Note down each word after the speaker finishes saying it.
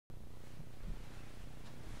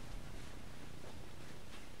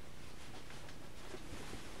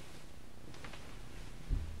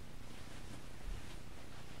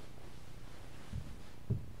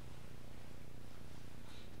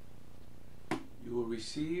You will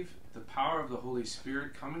receive the power of the Holy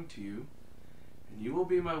Spirit coming to you, and you will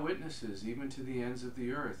be my witnesses even to the ends of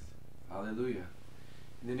the earth. Hallelujah.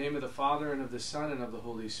 In the name of the Father, and of the Son, and of the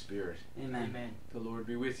Holy Spirit. Amen. Amen. The Lord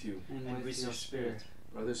be with you. And with your spirit.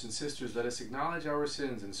 Brothers and sisters, let us acknowledge our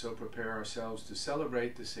sins and so prepare ourselves to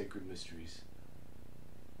celebrate the sacred mysteries.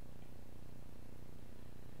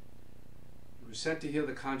 You were sent to heal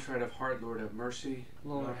the contrite of heart. Lord, have mercy.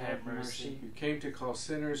 Lord, have mercy. You came to call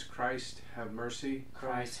sinners. Christ, have mercy.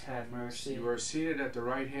 Christ, have mercy. You are seated at the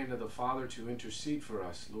right hand of the Father to intercede for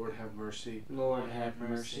us. Lord, have mercy. Lord, have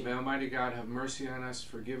mercy. May Almighty God have mercy on us,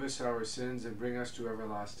 forgive us our sins, and bring us to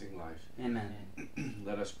everlasting life. Amen.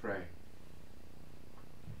 Let us pray.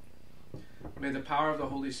 May the power of the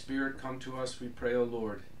Holy Spirit come to us, we pray, O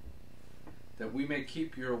Lord, that we may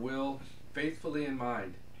keep your will faithfully in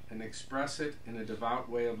mind and express it in a devout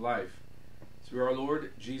way of life. Through our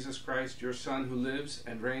Lord Jesus Christ, your Son, who lives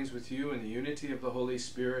and reigns with you in the unity of the Holy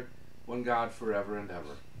Spirit, one God, forever and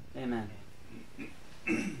ever. Amen.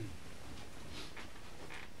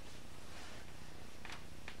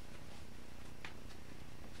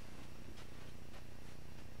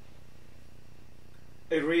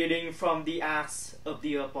 A reading from the Acts of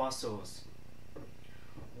the Apostles.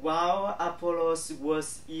 While Apollos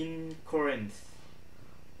was in Corinth,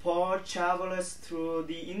 Paul traveled through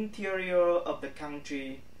the interior of the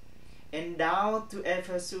country and down to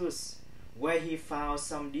Ephesus, where he found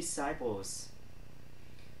some disciples.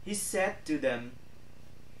 He said to them,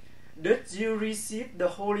 "Did you receive the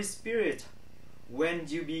Holy Spirit when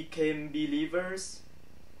you became believers?"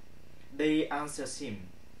 They answered him,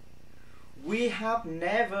 "We have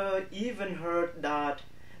never even heard that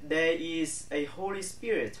there is a Holy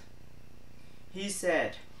Spirit." He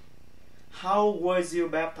said, "How was you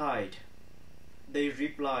baptized?" They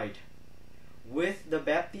replied, "With the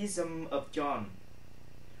baptism of John."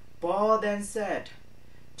 Paul then said,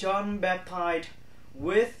 "John baptized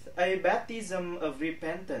with a baptism of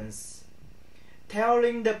repentance,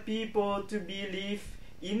 telling the people to believe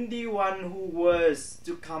in the one who was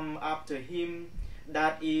to come after him,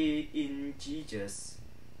 that is, in Jesus."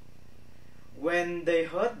 When they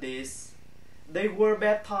heard this, they were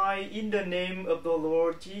baptized in the name of the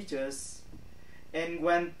Lord Jesus. And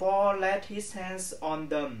when Paul laid his hands on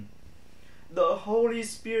them, the Holy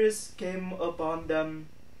Spirit came upon them,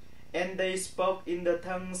 and they spoke in the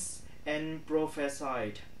tongues and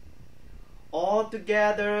prophesied.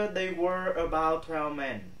 Altogether they were about 12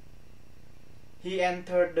 men. He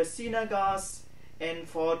entered the synagogues and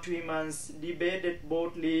for 3 months debated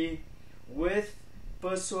boldly with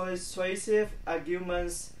persuasive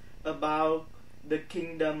arguments about the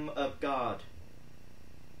kingdom of God.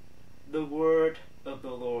 The word of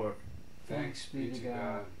the Lord. Thanks be to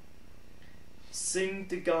God. Sing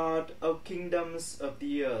to God, O kingdoms of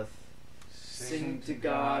the earth. Sing to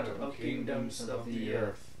God, O kingdoms of the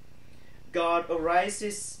earth. God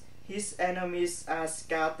arises, his enemies are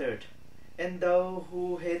scattered, and those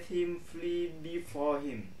who hate him flee before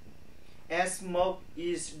him. As smoke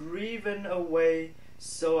is driven away,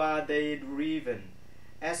 so are they driven,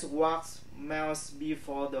 as wax melts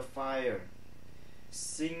before the fire.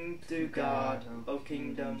 Sing to God, O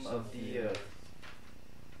kingdom of the earth.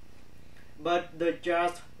 But the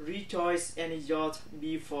just rejoice and exult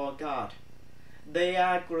before God. They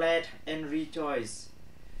are glad and rejoice.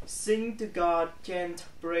 Sing to God, chant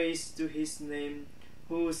praise to his name,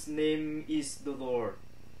 whose name is the Lord.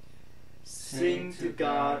 Sing to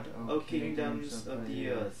God, O kingdoms of the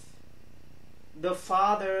earth. The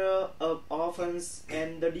father of orphans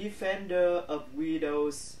and the defender of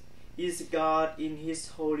widows is God in his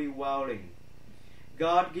holy dwelling.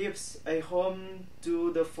 God gives a home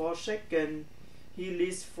to the forsaken. He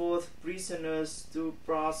leads forth prisoners to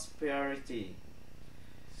prosperity.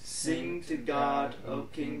 Sing to God, O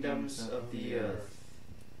kingdoms of the earth.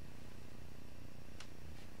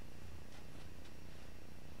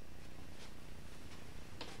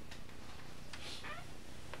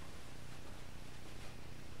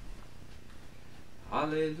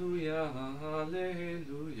 Hallelujah,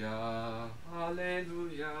 hallelujah,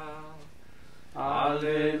 hallelujah.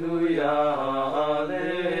 Hallelujah,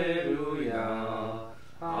 hallelujah,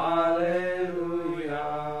 hallelujah.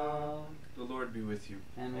 The Lord be with you.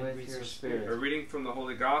 And with your A spirit. reading from the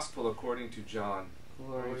Holy Gospel according to John.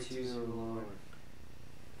 Glory to you, Lord.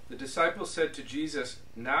 The disciples said to Jesus,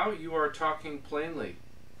 "Now you are talking plainly,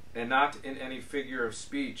 and not in any figure of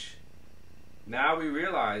speech. Now we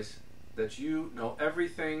realize that you know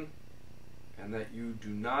everything, and that you do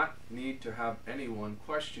not need to have anyone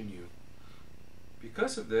question you.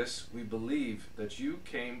 Because of this, we believe that you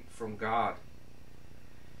came from God."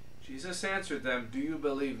 Jesus answered them, "Do you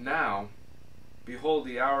believe now? Behold,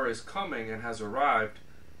 the hour is coming and has arrived,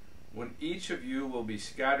 when each of you will be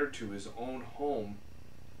scattered to his own home,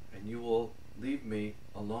 and you will leave me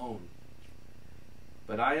alone.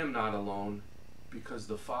 But I am not alone, because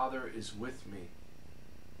the Father is with me.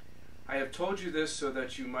 I have told you this so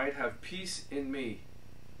that you might have peace in me.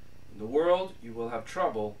 In the world you will have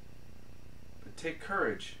trouble, but take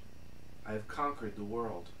courage. I have conquered the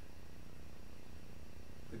world.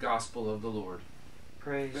 The Gospel of the Lord.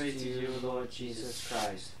 Praise to you, Lord Jesus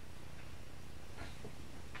Christ.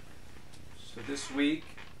 So this week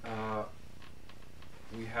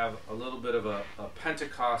we have a little bit of a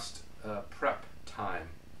Pentecost prep time.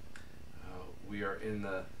 We are in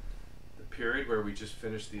the period where we just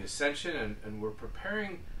finished the Ascension, and we're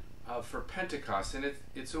preparing for Pentecost. And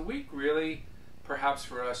it's a week really perhaps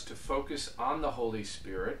for us to focus on the Holy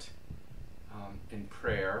Spirit in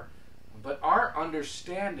prayer, but our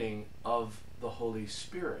understanding of the Holy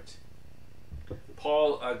Spirit.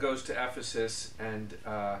 Paul goes to Ephesus and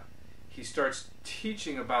he starts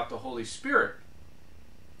teaching about the Holy Spirit.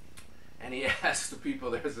 And he asks the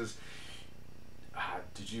people, there's this,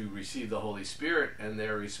 did you receive the Holy Spirit? And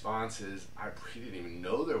their response is, we didn't even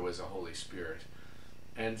know there was a Holy Spirit.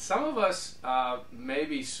 And some of us may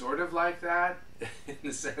be sort of like that, in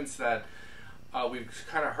the sense that we've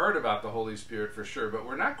kind of heard about the Holy Spirit for sure, but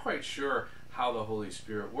we're not quite sure how the Holy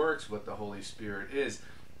Spirit works, what the Holy Spirit is.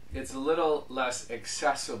 It's a little less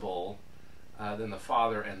accessible than the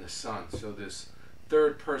Father and the Son. So this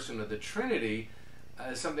third person of the Trinity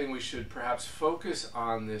is something we should perhaps focus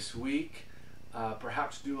on this week,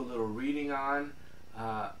 perhaps do a little reading on,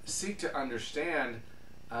 seek to understand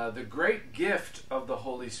the great gift of the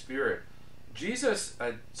Holy Spirit. Jesus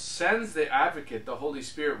sends the Advocate, the Holy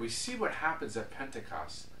Spirit. We see what happens at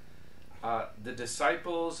Pentecost. The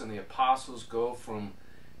disciples and the apostles go from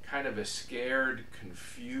kind of a scared,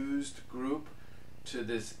 confused group to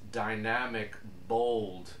this dynamic,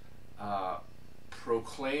 bold,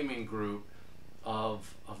 proclaiming group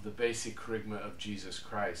of the basic charisma of Jesus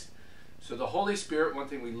Christ. So the Holy Spirit, one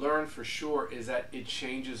thing we learn for sure is that it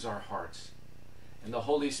changes our hearts. And the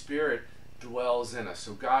Holy Spirit dwells in us.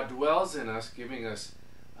 So God dwells in us, giving us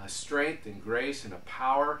strength and grace and a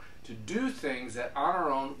power to do things that on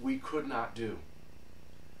our own we could not do.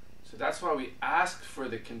 So that's why we ask for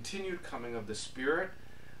the continued coming of the Spirit,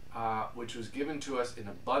 which was given to us in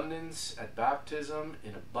abundance at baptism,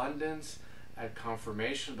 in abundance at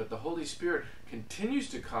confirmation, but the Holy Spirit continues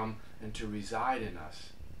to come and to reside in us.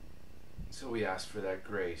 So we ask for that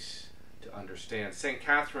grace to understand. St.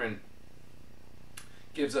 Catherine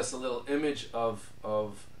gives us a little image of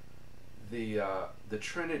the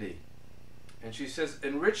Trinity. And she says,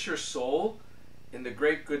 enrich your soul in the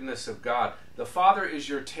great goodness of God. The Father is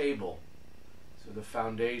your table. So the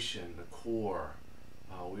foundation, the core.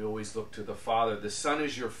 We always look to the Father. The Son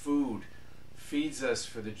is your food. Feeds us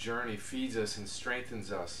for the journey, feeds us and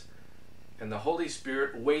strengthens us. And the Holy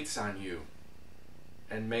Spirit waits on you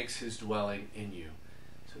and makes his dwelling in you.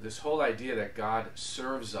 So this whole idea that God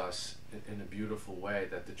serves us in a beautiful way,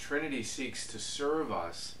 that the Trinity seeks to serve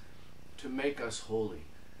us, to make us holy.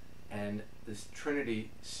 And this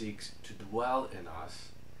Trinity seeks to dwell in us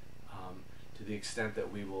to the extent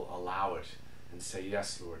that we will allow it and say,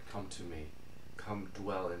 yes, Lord, come to me. Come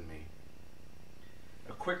dwell in me.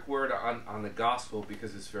 A quick word on the gospel,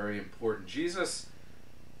 because it's very important. Jesus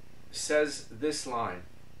says this line,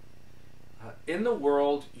 in the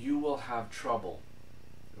world you will have trouble.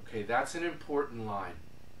 Okay, that's an important line.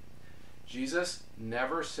 Jesus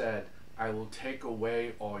never said, I will take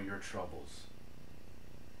away all your troubles.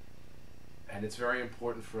 And it's very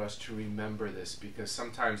important for us to remember this, because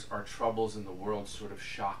sometimes our troubles in the world sort of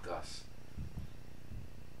shock us.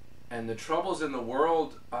 And the troubles in the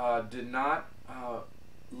world did not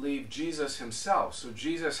leave Jesus himself. So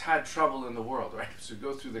Jesus had trouble in the world, right? So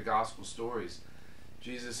go through the gospel stories.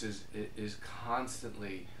 Jesus is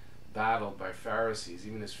constantly battled by Pharisees,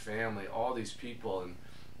 even his family, all these people, and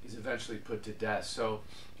he's eventually put to death. So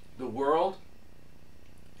the world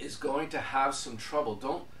is going to have some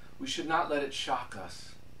trouble. We should not let it shock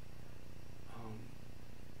us.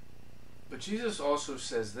 But Jesus also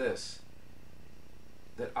says this,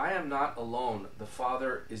 that I am not alone, the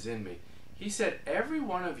Father is in me. He said, every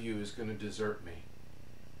one of you is going to desert me.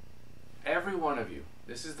 Every one of you.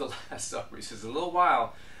 This is the Last Supper. He says, in a little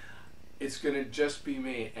while, it's going to just be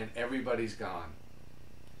me and everybody's gone.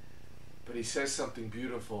 But he says something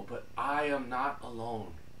beautiful, but I am not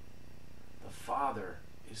alone. The Father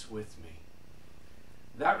is with me.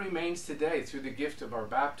 That remains today through the gift of our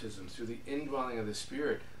baptism, through the indwelling of the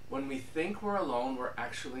Spirit. When we think we're alone, we're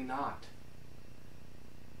actually not.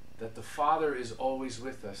 that the Father is always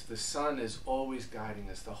with us, the Son is always guiding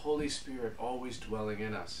us, the Holy Spirit always dwelling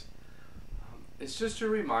in us. It's just a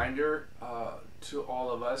reminder to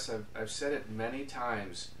all of us. I've said it many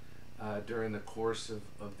times during the course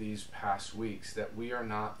of these past weeks, that we are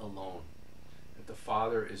not alone, that the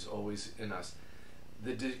Father is always in us.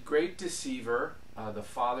 The great deceiver, the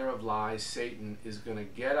father of lies, Satan, is going to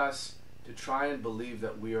get us to try and believe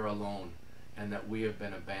that we are alone and that we have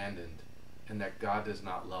been abandoned and that God does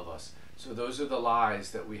not love us. So those are the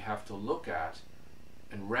lies that we have to look at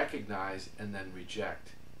and recognize and then reject.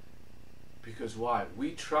 Because why?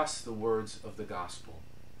 We trust the words of the gospel.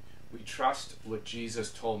 We trust what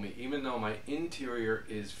Jesus told me, even though my interior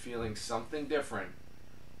is feeling something different,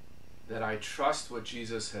 that I trust what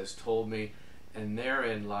Jesus has told me, and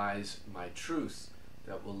therein lies my truth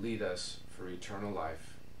that will lead us for eternal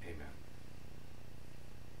life. Amen.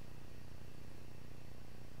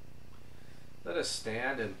 Let us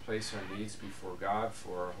stand and place our needs before God,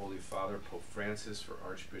 for our Holy Father, Pope Francis, for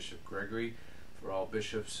Archbishop Gregory, for all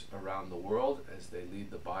bishops around the world as they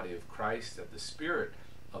lead the body of Christ, that the Spirit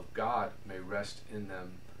of God may rest in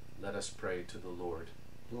them. Let us pray to the Lord.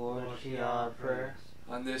 Lord, hear our prayer.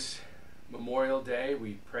 On this Memorial Day,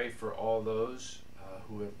 we pray for all those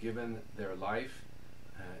who have given their life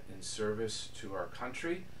in service to our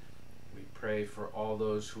country. We pray for all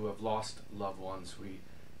those who have lost loved ones. We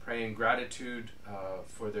pray in gratitude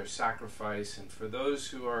for their sacrifice, and for those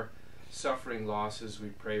who are suffering losses, we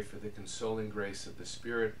pray for the consoling grace of the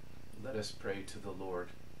Spirit. Let us pray to the Lord.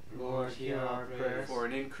 Lord, hear our prayers. For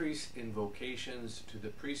an increase in vocations to the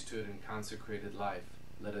priesthood and consecrated life,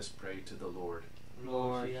 let us pray to the Lord.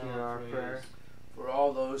 Lord, hear our prayers. For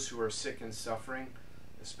all those who are sick and suffering,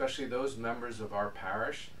 especially those members of our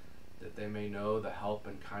parish, that they may know the help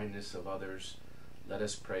and kindness of others, let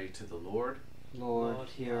us pray to the Lord. Lord,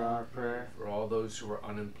 hear our prayer. For all those who are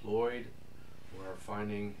unemployed, who are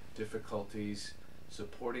finding difficulties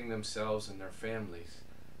supporting themselves and their families,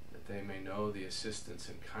 that they may know the assistance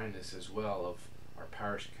and kindness as well of our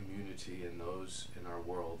parish community and those in our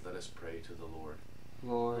world, let us pray to the Lord.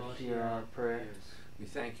 Lord, hear our prayers. We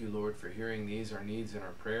thank you, Lord, for hearing these, our needs and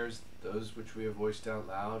our prayers, those which we have voiced out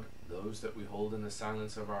loud, those that we hold in the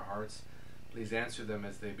silence of our hearts. Please answer them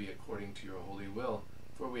as they be according to your holy will,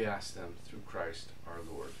 for we ask them through Christ our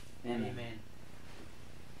Lord. Amen.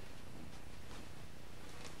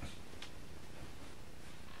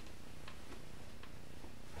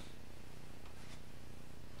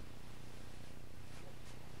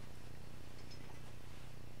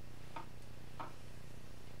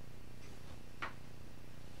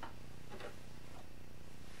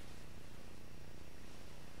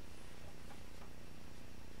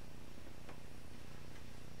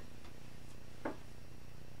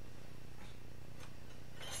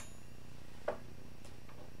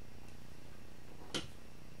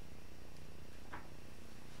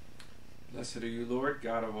 Blessed are you, Lord,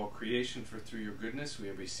 God of all creation, for through your goodness we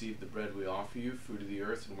have received the bread we offer you, fruit of the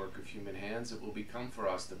earth and work of human hands. It will become for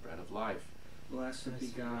us the bread of life. Blessed be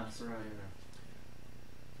God forever.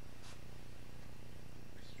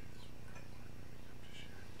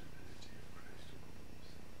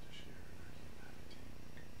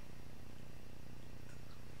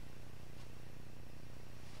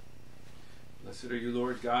 Blessed are you,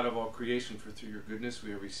 Lord, God of all creation, for through your goodness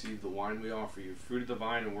we have received the wine we offer you, fruit of the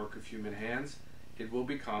vine and work of human hands. It will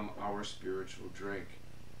become our spiritual drink.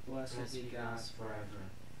 Blessed be God forever.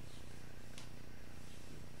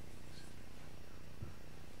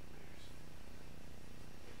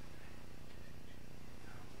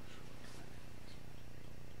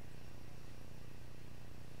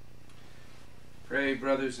 Pray,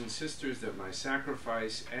 brothers and sisters, that my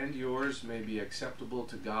sacrifice and yours may be acceptable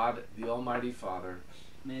to God, the Almighty Father.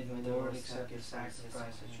 May the Lord accept the sacrifice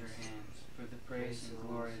at your hands, for the praise and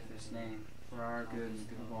glory of his name, for our good and the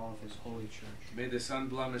good of all of his holy church. May this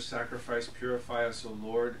unblemished sacrifice purify us, O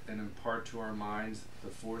Lord, and impart to our minds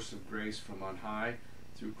the force of grace from on high,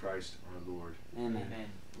 through Christ our Lord. Amen.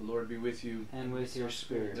 The Lord be with you. And with your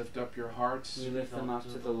spirit. Lift up your hearts. We lift them up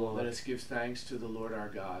to the Lord. Let us give thanks to the Lord our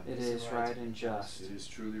God. It is right and just. It is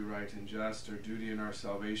truly right and just, our duty and our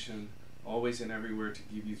salvation, always and everywhere to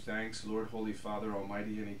give you thanks, Lord, Holy Father,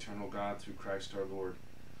 Almighty and eternal God, through Christ our Lord.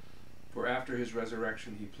 For after his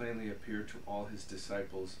resurrection he plainly appeared to all his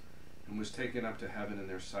disciples, and was taken up to heaven in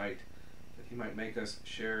their sight, that he might make us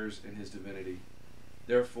sharers in his divinity.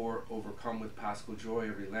 Therefore, overcome with paschal joy,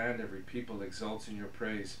 every land, every people exults in your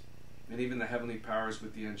praise, and even the heavenly powers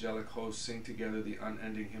with the angelic hosts sing together the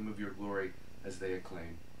unending hymn of your glory as they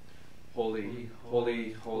acclaim. Holy,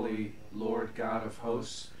 holy, holy, Lord God of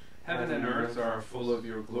hosts, heaven and earth are full of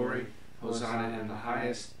your glory. Hosanna in the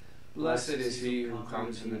highest. Blessed is he who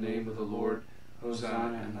comes in the name of the Lord.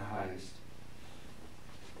 Hosanna in the highest.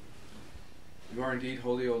 You are indeed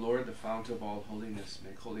holy, O Lord, the fount of all holiness.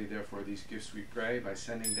 Make holy, therefore, these gifts, we pray, by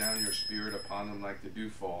sending down your Spirit upon them like the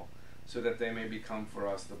dewfall, so that they may become for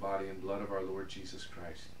us the body and blood of our Lord Jesus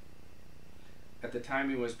Christ. At the time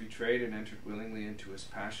he was betrayed and entered willingly into his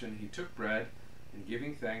passion, he took bread, and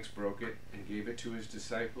giving thanks, broke it, and gave it to his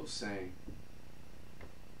disciples, saying,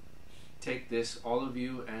 Take this, all of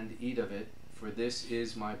you, and eat of it, for this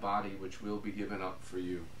is my body, which will be given up for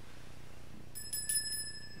you.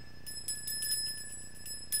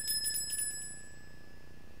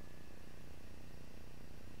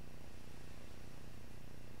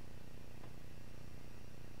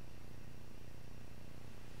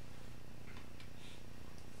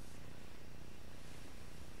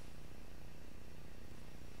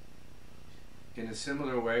 In a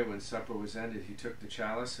similar way, when supper was ended, he took the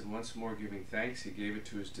chalice, and once more giving thanks, he gave it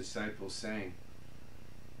to his disciples, saying,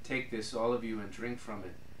 Take this, all of you, and drink from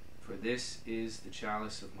it, for this is the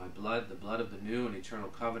chalice of my blood, the blood of the new and eternal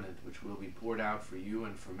covenant, which will be poured out for you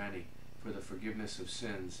and for many, for the forgiveness of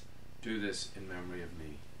sins. Do this in memory of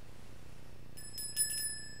me.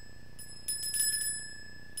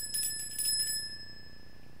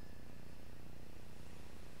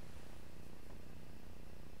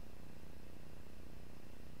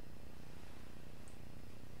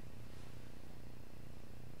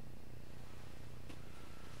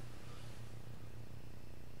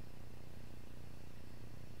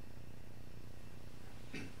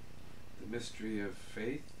 Mystery of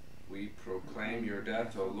faith, we proclaim your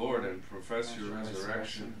death, O Lord, and profess your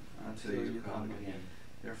resurrection until you come again.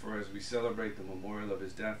 Therefore, as we celebrate the memorial of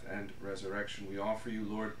his death and resurrection, we offer you,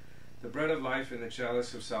 Lord, the bread of life and the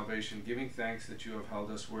chalice of salvation, giving thanks that you have held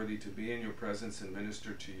us worthy to be in your presence and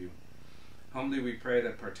minister to you. Humbly we pray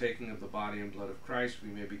that, partaking of the body and blood of Christ, we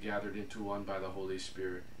may be gathered into one by the Holy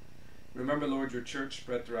Spirit. Remember, Lord, your church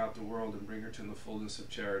spread throughout the world, and bring her to the fullness of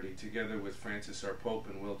charity, together with Francis our Pope,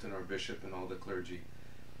 and Wilton our Bishop, and all the clergy.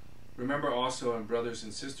 Remember also our brothers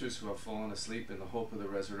and sisters who have fallen asleep in the hope of the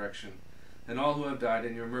resurrection, and all who have died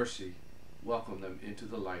in your mercy. Welcome them into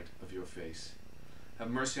the light of your face. Have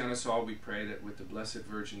mercy on us all, we pray, that with the Blessed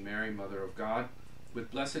Virgin Mary, Mother of God,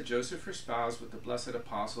 with blessed Joseph her spouse, with the blessed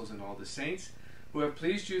apostles and all the saints who have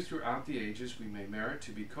pleased you throughout the ages, we may merit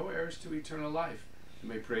to be co-heirs to eternal life, and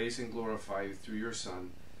may praise and glorify you through your Son,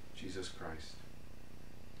 Jesus Christ.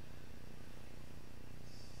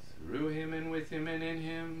 Through him and with him and in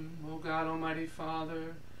him, O God Almighty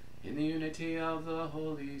Father, in the unity of the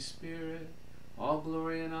Holy Spirit, all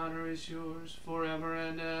glory and honor is yours forever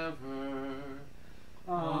and ever.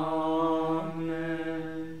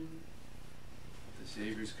 Amen. At the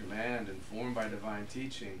Savior's command, informed by divine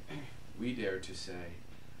teaching, we dare to say,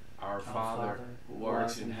 Our Father, who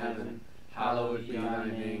art in heaven, hallowed be thy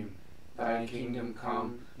name. Thy kingdom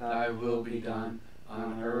come, thy will be done,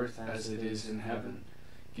 on earth as it is in heaven.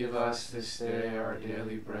 Give us this day our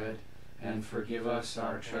daily bread, and forgive us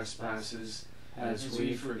our trespasses, as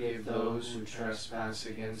we forgive those who trespass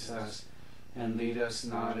against us. And lead us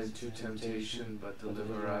not into temptation, but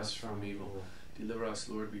deliver us from evil. Deliver us,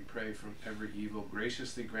 Lord, we pray, from every evil.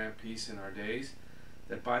 Graciously grant peace in our days,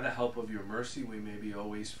 that by the help of your mercy we may be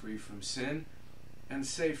always free from sin, and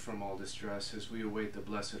safe from all distress, as we await the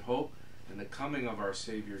blessed hope and the coming of our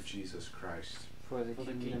Savior Jesus Christ. For the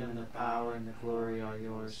kingdom, the power, and the glory are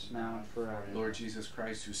yours, now and forever. Lord Jesus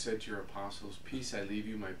Christ, who said to your apostles, Peace I leave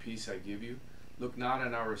you, my peace I give you, look not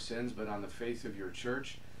on our sins, but on the faith of your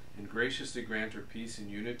church, and graciously grant her peace and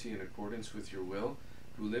unity in accordance with your will,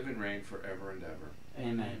 who live and reign forever and ever.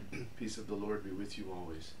 Amen. Peace of the Lord be with you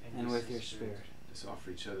always. And with your spirit. Let's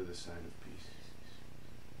offer each other the sign of peace.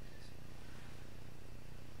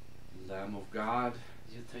 Lamb of God,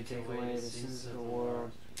 You take away the sins of the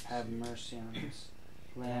world, have mercy on us.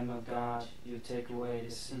 Lamb of God, you take away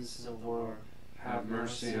the sins of the world, have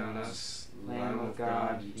mercy on us. Lamb of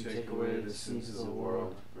God, you take away the sins of the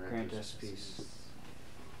world, grant us peace.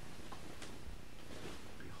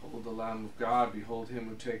 Behold the Lamb of God, behold him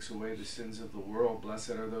who takes away the sins of the world.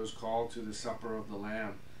 Blessed are those called to the supper of the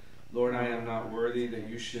Lamb. Lord, I am not worthy that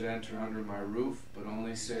you should enter under my roof, but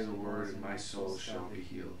only say the word, and my soul shall be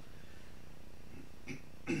healed.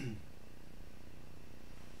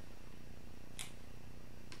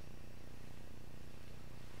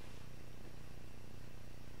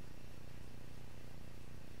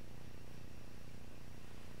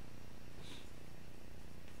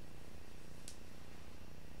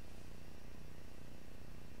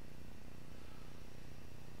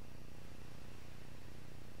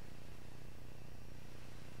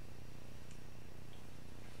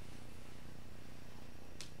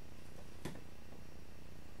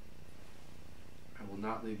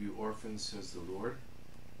 not leave you orphans, says the Lord.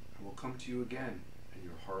 I will come to you again, and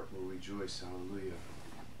your heart will rejoice. Hallelujah.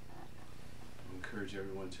 I encourage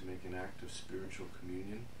everyone to make an act of spiritual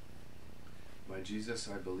communion. My Jesus,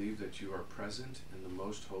 I believe that you are present in the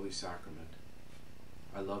most holy sacrament.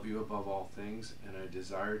 I love you above all things, and I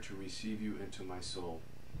desire to receive you into my soul.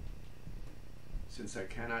 Since I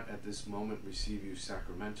cannot at this moment receive you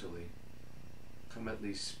sacramentally, come at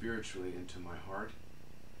least spiritually into my heart.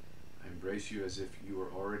 I embrace you as if you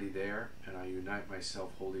were already there, and I unite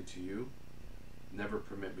myself wholly to you. Never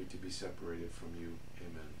permit me to be separated from you.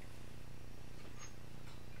 Amen.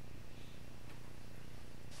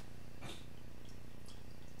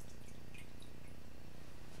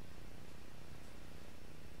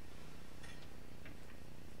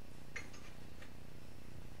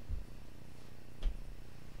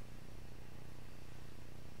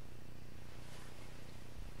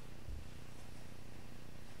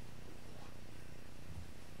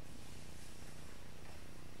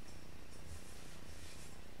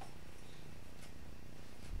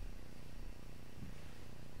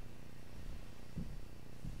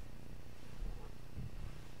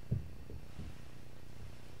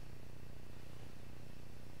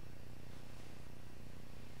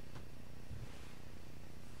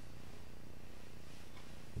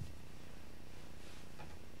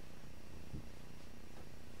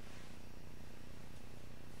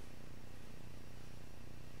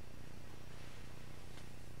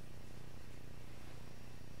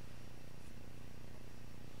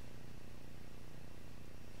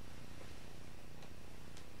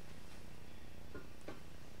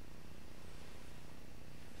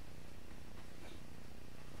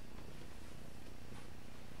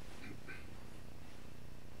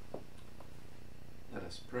 Let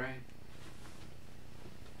us pray.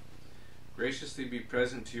 Graciously be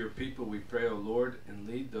present to your people, we pray, O Lord, and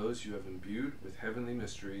lead those you have imbued with heavenly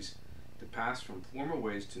mysteries to pass from former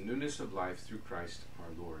ways to newness of life through Christ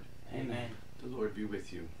our Lord. Amen. The Lord be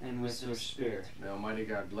with you. And with your spirit. May Almighty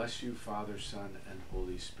God bless you, Father, Son, and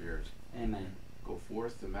Holy Spirit. Amen. Go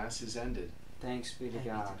forth, the Mass is ended. Thanks be to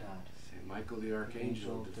God. Saint Michael the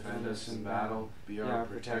Archangel, defend us in battle, be our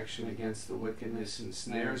protection against the wickedness and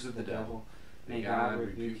snares of the devil. May God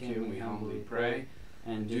rebuke him, we humbly pray.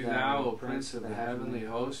 And Do thou, O Prince of the heavenly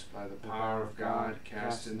host, by the power of God,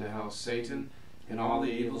 cast into hell Satan and all the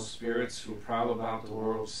evil spirits who prowl about the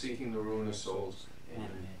world seeking the ruin of souls.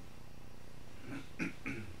 Amen.